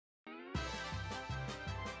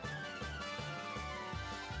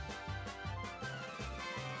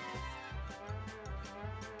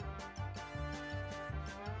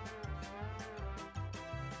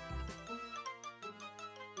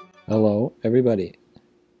Hello, everybody.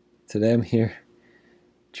 Today I'm here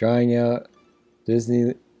trying out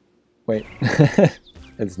Disney. Wait,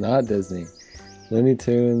 it's not Disney. Looney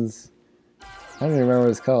Tunes. I don't even remember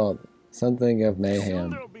what it's called. Something of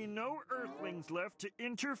Mayhem. So there'll be no Earthlings left to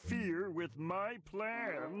interfere with my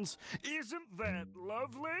plans. Isn't that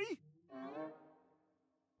lovely?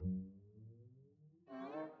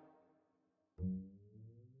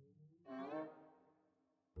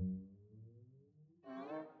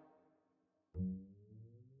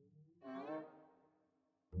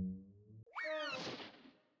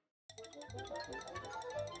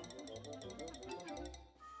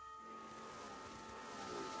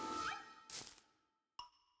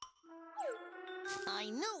 I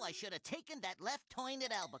knew I should have taken that left turn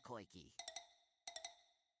at Albuquerque.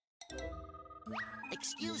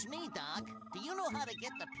 Excuse me, Doc. Do you know how to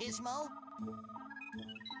get the Pismo?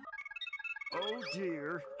 Oh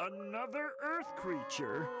dear, another Earth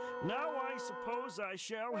creature. Now I suppose I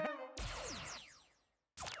shall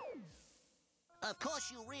Of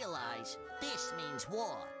course you realize this means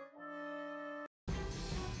war.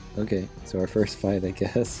 Okay, so our first fight, I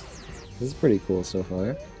guess. This is pretty cool so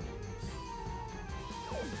far.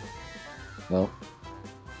 Well,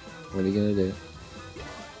 what are you gonna do?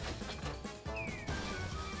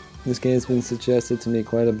 This game's been suggested to me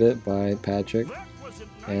quite a bit by Patrick,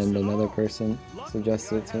 and another person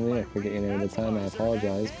suggested it to me. I forget your name at the time, I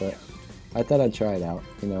apologize, but I thought I'd try it out.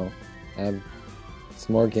 You know, I have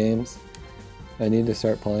some more games I need to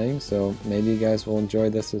start playing, so maybe you guys will enjoy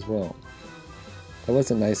this as well. That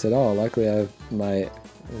wasn't nice at all. Luckily I have my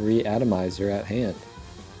re-atomizer at hand.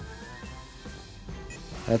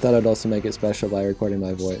 I thought I'd also make it special by recording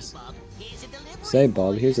my voice. Say,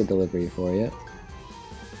 Bob, here's a delivery for you.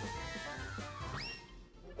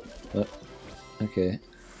 Oh, okay.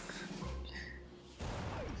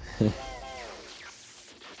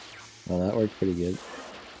 Well, that worked pretty good.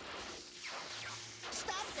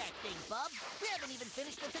 Stop that thing, Bub. We haven't even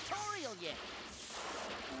finished the tutorial yet.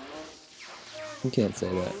 You can't say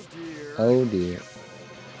that. Oh dear. Oh dear.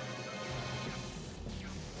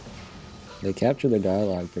 They capture their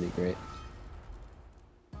dialogue pretty great.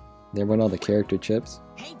 There went all the character chips.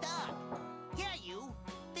 Hey, Doc. Yeah, you.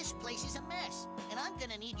 This place is a mess, and I'm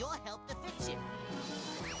gonna need your help to fix it.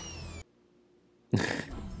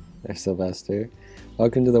 There's Sylvester.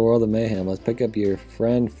 Welcome to the world of Mayhem. Let's pick up your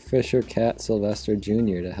friend Fishercat Sylvester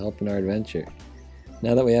Jr. to help in our adventure.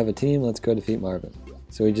 Now that we have a team, let's go defeat Marvin.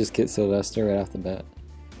 So we just get Sylvester right off the bat.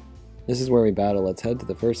 This is where we battle. Let's head to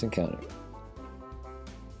the first encounter.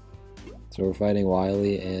 So we're fighting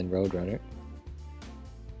Wily and Roadrunner.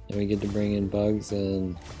 And we get to bring in Bugs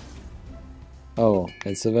and... Oh,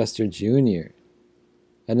 and Sylvester Jr.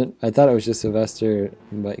 I thought it was just Sylvester,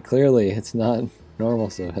 but clearly it's not normal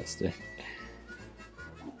Sylvester.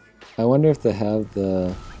 I wonder if they have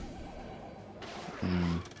the...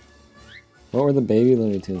 what were the baby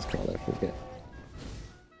Looney Tunes called? I forget.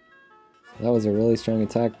 That was a really strong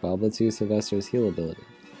attack, Bob. Let's use Sylvester's heal ability.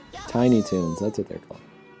 Tiny Tunes, that's what they're called.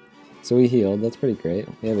 So we healed, that's pretty great.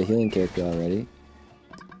 We have a healing character already.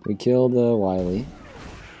 We killed Wily.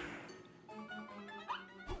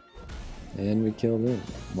 And we killed him.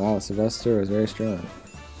 Wow, Sylvester was very strong.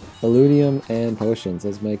 Illudium and potions,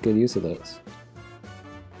 let's make good use of those.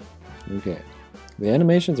 Okay. The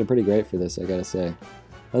animations are pretty great for this, I gotta say.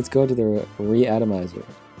 Let's go to the re-atomizer.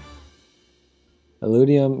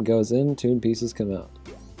 Illudium goes in, tune pieces come out.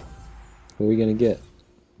 Who are we gonna get?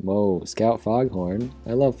 Whoa, Scout Foghorn.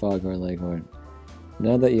 I love Foghorn Leghorn.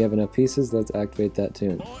 Now that you have enough pieces, let's activate that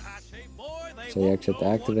tune. So you actually have to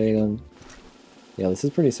activate them. Yeah, this is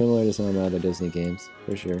pretty similar to some of my other Disney games,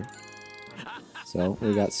 for sure. So,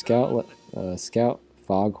 we got Scout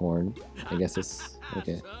Foghorn. I guess it's...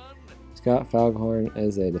 okay. Scout Foghorn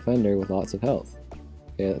is a defender with lots of health.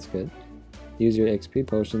 Okay, that's good. Use your XP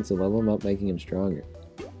potions to level him up, making him stronger.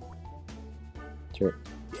 Sure.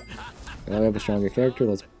 Now we have a stronger character,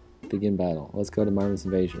 let's begin battle. Let's go to Marvin's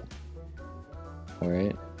Invasion.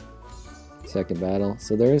 Alright. Second battle.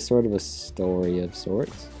 So there is sort of a story of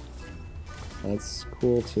sorts. That's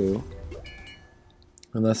cool too.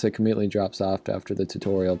 Unless it completely drops off after the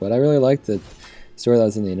tutorial. But I really like the story that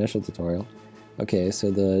was in the initial tutorial. Okay,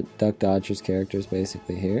 so the Duck Dodgers character is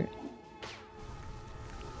basically here.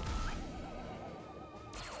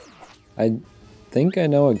 I think I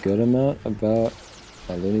know a good amount about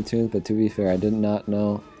Looney Tunes, but to be fair, I did not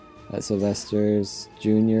know that Sylvester's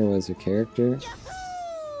Jr. was a character.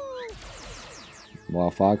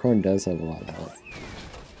 While Foghorn does have a lot of health.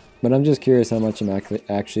 But I'm just curious how much I'm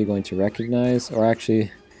actually going to recognize, or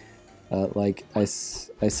actually, like, I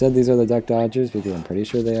said these are the Duck Dodgers because I'm pretty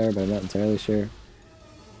sure they are, but I'm not entirely sure.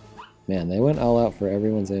 Man, they went all out for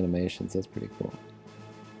everyone's animations. That's pretty cool.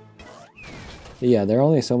 But yeah, there are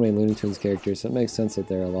only so many Looney Tunes characters, so it makes sense that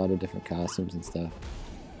there are a lot of different costumes and stuff.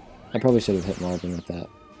 I probably should have hit Marvin with that.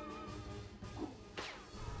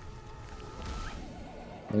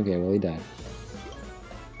 Okay, well he died.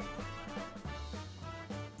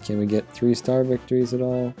 Can we get 3-star victories at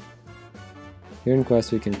all? Here in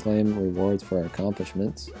Quest we can claim rewards for our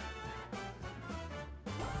accomplishments.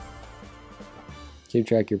 Keep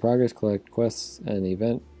track of your progress, collect quests and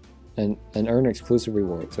event, and earn exclusive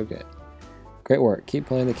rewards. Okay. Great work. Keep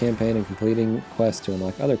playing the campaign and completing quests to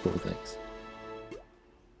unlock other cool things.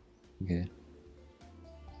 Okay.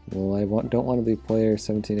 Well, I don't want to be player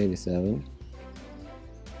 1787.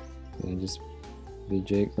 Can I just be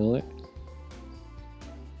Jake Miller?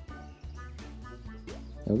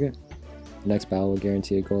 Okay. The next battle will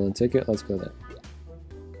guarantee a golden ticket. Let's go there.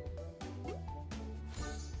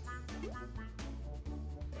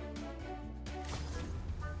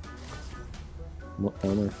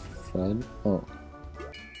 Elmer Fudd? Oh.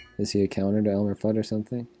 Is he a counter to Elmer Fudd or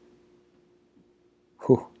something?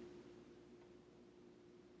 Whew.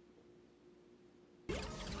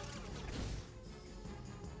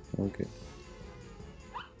 Okay.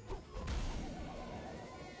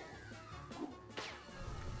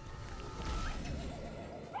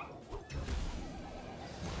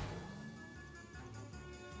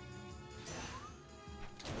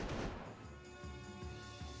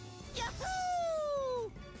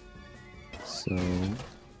 So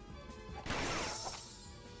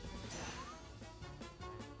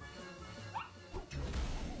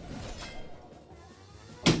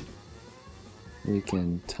we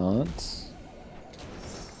can taunt.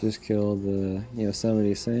 Just kill the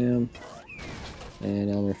Yosemite Sam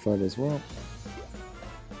and Elmer Fudd as well.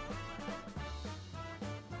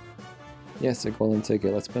 Yes, a golden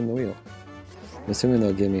ticket. Let's spin the wheel. I'm assuming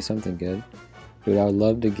they'll give me something good. Dude, I would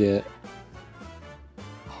love to get...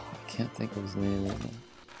 I can't think of his name right now.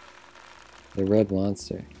 The red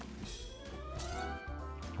monster.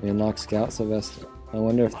 We unlock Scout Sylvester. I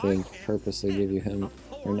wonder if they purposely give you him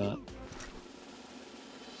or not.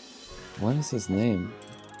 What is his name?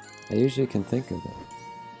 I usually can think of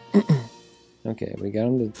it. Okay, we got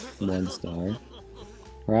him to 1 star.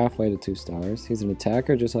 We're halfway to 2 stars. He's an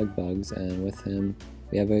attacker just like Bugs, and with him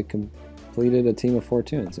we have completed a team of 4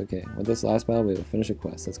 tunes. Okay, with this last battle we will finish a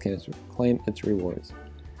quest. Let's claim its rewards.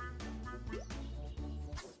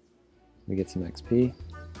 We get some XP.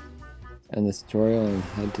 End this tutorial and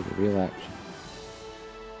head to the real action.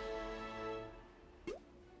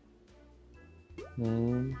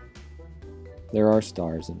 There are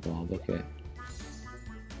stars involved, okay.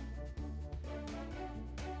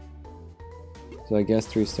 So I guess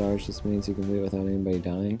 3 stars just means you can leave without anybody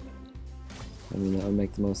dying. I mean, that would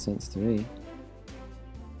make the most sense to me.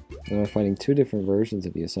 And we're fighting 2 different versions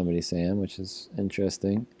of Yosemite Sam, which is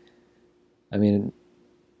interesting. I mean,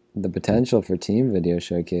 the potential for team video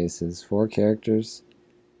showcases, 4 characters,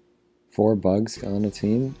 4 bugs on a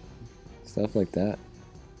team, stuff like that.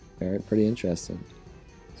 Very pretty interesting.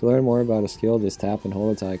 To learn more about a skill, just tap and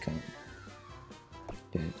hold its icon.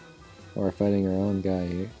 Okay. We're fighting our own guy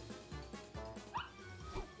here.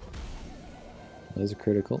 That was a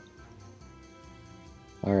critical.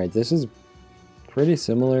 Alright, this is pretty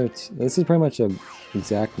similar. This is pretty much an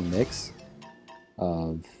exact mix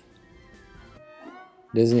of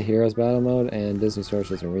Disney Heroes Battle Mode and Disney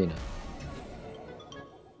Sorcerer's Arena.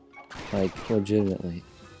 Like, legitimately.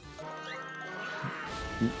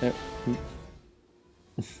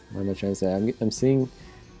 What am I trying to say? I'm seeing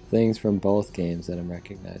things from both games that I'm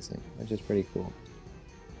recognizing, which is pretty cool.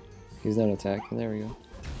 He's not attacking. There we go.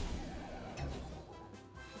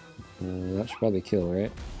 That should probably kill,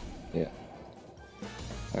 right? Yeah.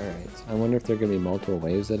 Alright. I wonder if there are going to be multiple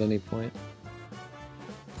waves at any point.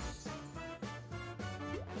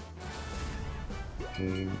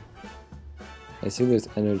 I see there's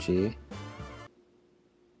energy.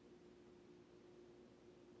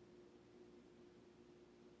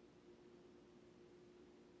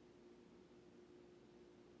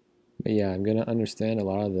 But yeah, I'm gonna understand a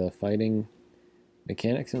lot of the fighting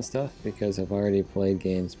mechanics and stuff because I've already played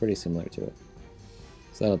games pretty similar to it.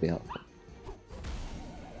 So that'll be helpful.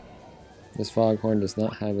 This Foghorn does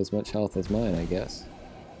not have as much health as mine, I guess.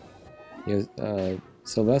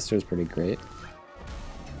 Sylvester's pretty great.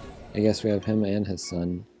 I guess we have him and his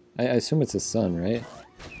son. I assume it's his son, right?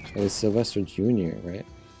 It was Sylvester Jr., right?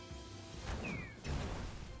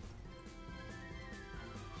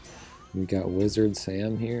 We got Wizard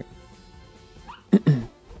Sam here.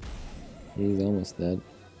 He's almost dead.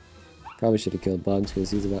 Probably should have killed Bugs because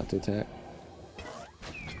he's about to attack.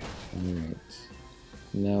 Alright.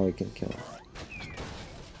 Now we can kill him.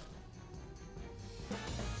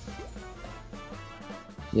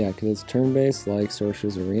 Yeah, because it's turn-based like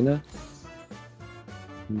Sorcerer's Arena,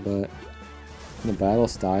 but the battle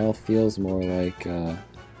style feels more like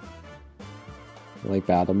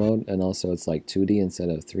battle mode, and also it's like 2D instead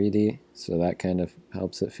of 3D, so that kind of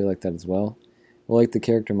helps it feel like that as well. Well, like the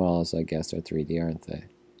character models, I guess, are 3D, aren't they?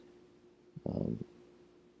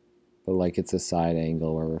 But like it's a side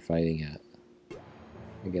angle where we're fighting at,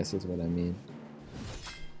 I guess is what I mean.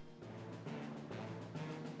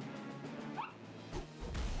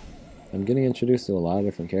 I'm getting introduced to a lot of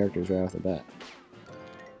different characters right off the bat.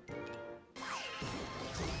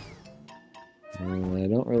 I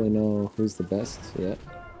don't really know who's the best yet.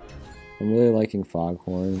 I'm really liking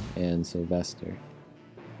Foghorn and Sylvester.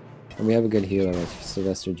 And we have a good healer with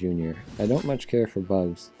Sylvester Jr. I don't much care for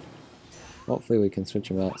bugs. Hopefully we can switch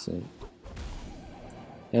him out soon.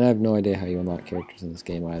 And I have no idea how you unlock characters in this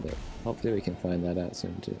game either. Hopefully we can find that out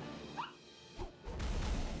soon too.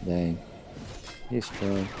 Dang. He's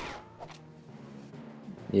strong.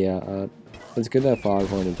 Yeah, it's good to have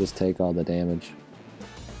Foghorn to just take all the damage.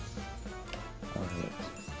 Alright.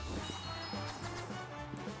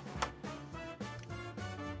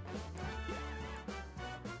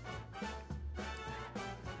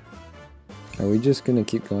 Are we just gonna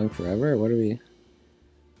keep going forever, or what are we...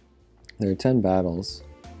 There are 10 battles.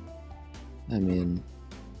 I mean...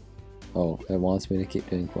 Oh, it wants me to keep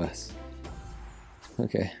doing quests.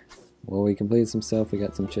 Okay. Well, we completed some stuff, we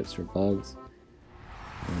got some chips for bugs.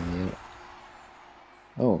 Yeah.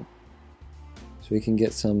 Oh. So we can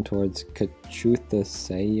get some towards Kachutha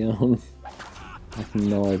Sayon. I have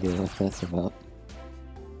no idea what that's about.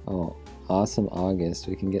 Oh, Awesome August.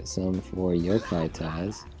 We can get some for Yokai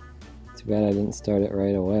Taz. Too bad I didn't start it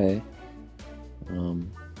right away.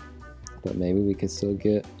 But maybe we could still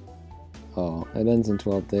get... Oh, it ends in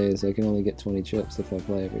 12 days. I can only get 20 chips if I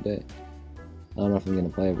play every day. I don't know if I'm going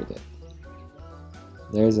to play every day.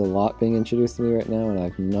 There's a lot being introduced to me right now, and I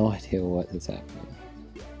have no idea what is happening.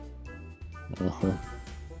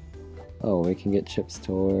 Oh, we can get chips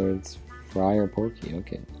towards Friar Porky,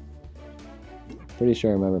 okay. Pretty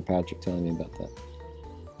sure I remember Patrick telling me about that.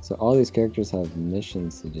 So all these characters have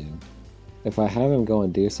missions to do. If I have him go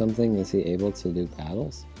and do something, is he able to do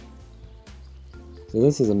battles? So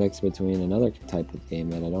this is a mix between another type of game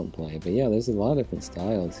that I don't play, but yeah, there's a lot of different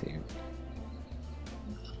styles here.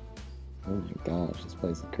 Oh my gosh, this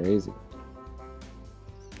place is crazy.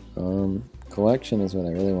 Collection is what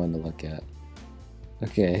I really wanted to look at.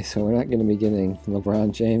 Okay, so we're not going to be getting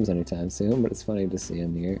LeBron James anytime soon, but it's funny to see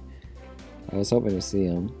him here. I was hoping to see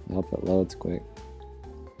him. I hope it loads quick.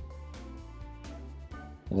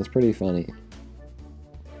 That's pretty funny.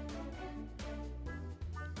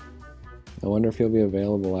 I wonder if he'll be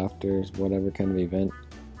available after whatever kind of event.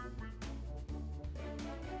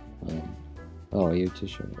 Oh, you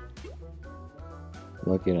just showed it.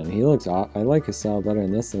 Look at him. He looks... I like his style better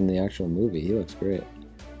in this than the actual movie. He looks great.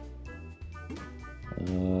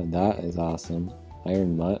 That is awesome.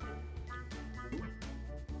 Iron Mutt.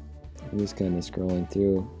 I'm just kind of scrolling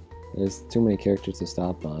through. There's too many characters to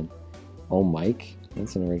stop on. Oh, Mike.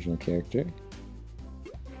 That's an original character.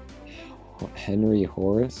 Henry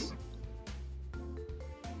Horace.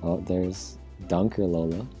 Oh, there's Dunker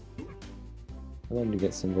Lola. I'd love to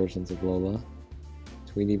get some versions of Lola.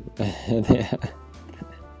 Tweety...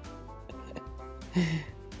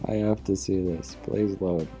 I have to see this. Please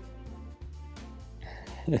load.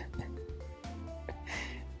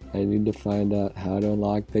 I need to find out how to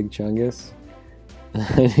unlock Big Chungus.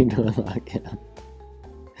 I need to unlock him.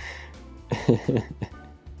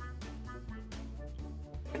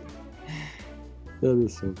 That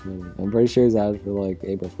is so funny. I'm pretty sure he's out for like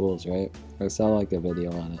April Fools, right? I saw like a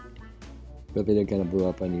video on it. The video kind of blew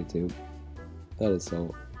up on YouTube. That is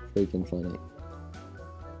so freaking funny.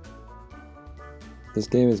 This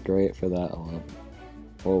game is great for that alone.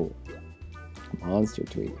 Whoa. Monster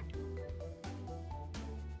Tweet.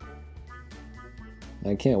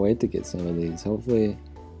 I can't wait to get some of these. Hopefully,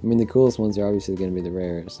 I mean the coolest ones are obviously going to be the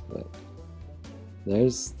rarest, but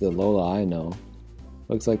there's the Lola I know.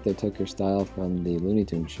 Looks like they took her style from the Looney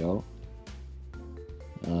Tunes show.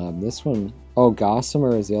 This one, oh,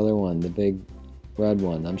 Gossamer is the other one, the big red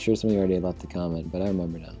one. I'm sure somebody already left a comment, but I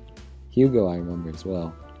remember now. Hugo I remember as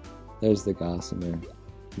well. There's the Gossamer.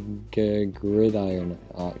 Gridiron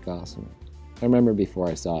Gossamer. I remember before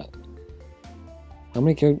I saw it. How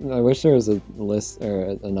many characters? I wish there was a list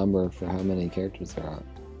or a number for how many characters there are.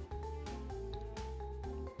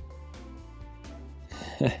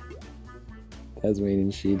 Tasmanian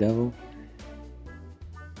She-Devil.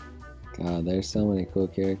 God, there's so many cool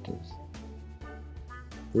characters.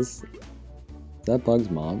 Is that Bug's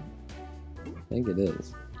mom? I think it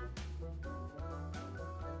is.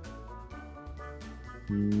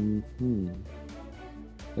 I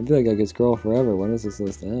feel like I could scroll forever. When does this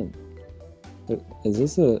list end? Is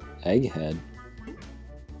this a egghead?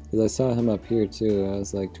 Because I saw him up here too. I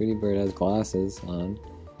was like, Tweety Bird has glasses on.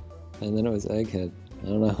 And then it was Egghead. I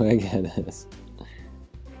don't know who Egghead is.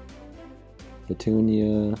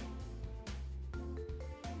 Petunia.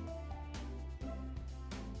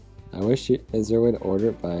 I wish is there a way to order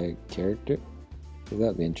it by character? Because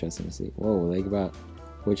that'd be interesting to see. Whoa, they got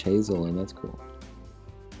Witch Hazel and that's cool.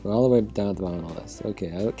 We're all the way down at the bottom of the list.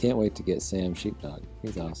 Okay, I can't wait to get Sam Sheepdog.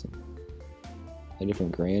 He's awesome. There are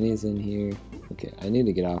different grannies in here. Okay, I need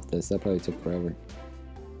to get off this. That probably took forever.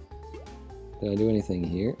 Did I do anything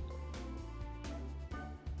here?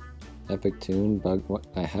 Epic Tune, Bug. What?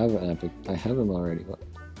 I have an epic. I have him already. What?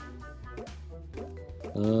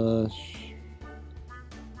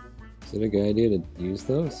 Is it a good idea to use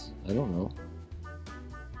those? I don't know.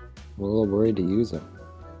 I'm a little worried to use them.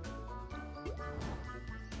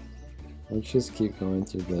 Let's just keep going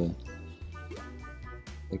through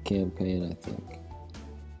the campaign, I think.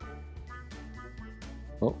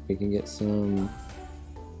 Oh, we can get some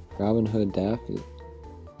Robin Hood Daffy.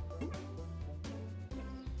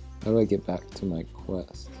 How do I get back to my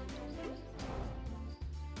quest?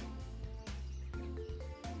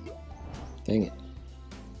 Dang it.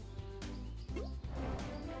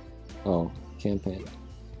 Oh, campaign.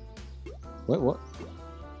 What?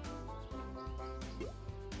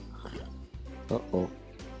 Uh-oh.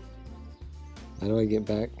 How do I get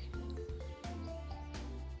back?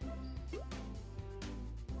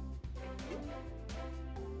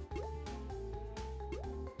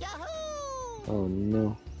 Yahoo! Oh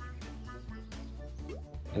no.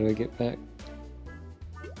 How do I get back?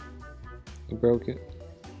 I broke it.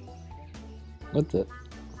 What the?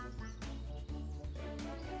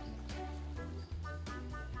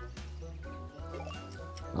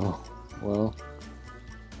 Oh, well.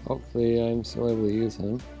 Hopefully I'm still able to use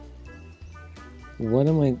him. What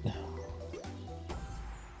am I...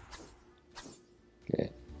 Okay,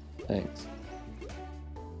 thanks.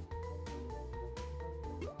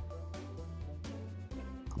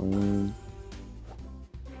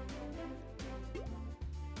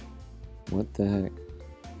 What the heck?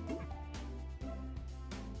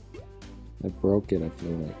 I broke it, I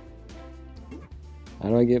feel like. How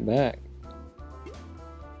do I get back?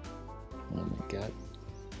 Oh my god.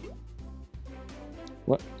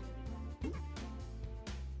 What?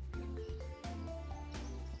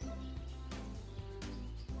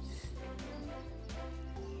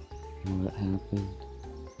 What happened?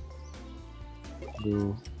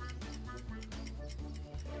 Cool.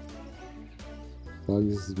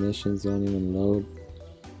 Bugs' missions don't even load.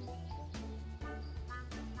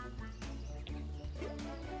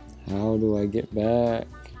 How do I get back?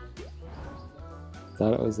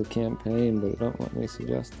 Thought it was a campaign, but it don't let me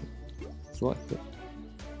suggest it. Select it.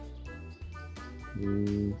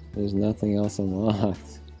 There's nothing else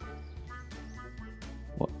unlocked.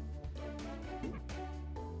 What?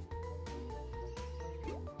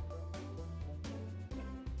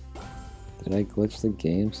 Did I glitch the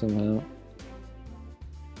game somehow?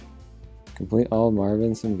 Complete all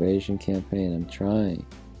Marvin's Invasion campaign. I'm trying.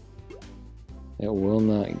 It will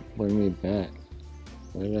not bring me back.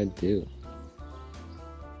 What did I do?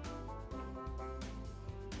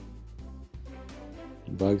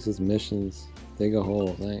 Bugs' missions. Dig a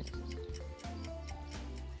hole, thanks.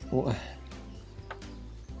 What?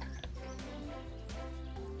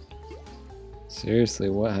 Seriously,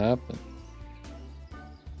 what happened?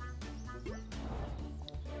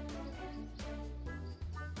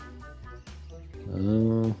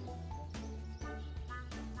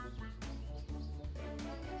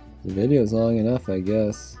 The video's long enough, I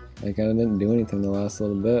guess. I kinda didn't do anything the last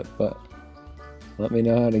little bit, but let me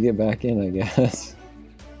know how to get back in, I guess.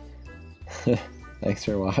 Thanks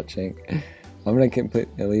for watching. I'm gonna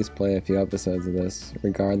at least play a few episodes of this,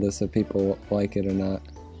 regardless if people like it or not.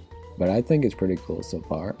 But I think it's pretty cool so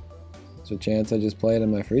far. There's a chance I just play it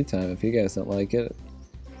in my free time if you guys don't like it.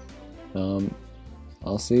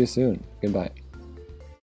 I'll see you soon. Goodbye.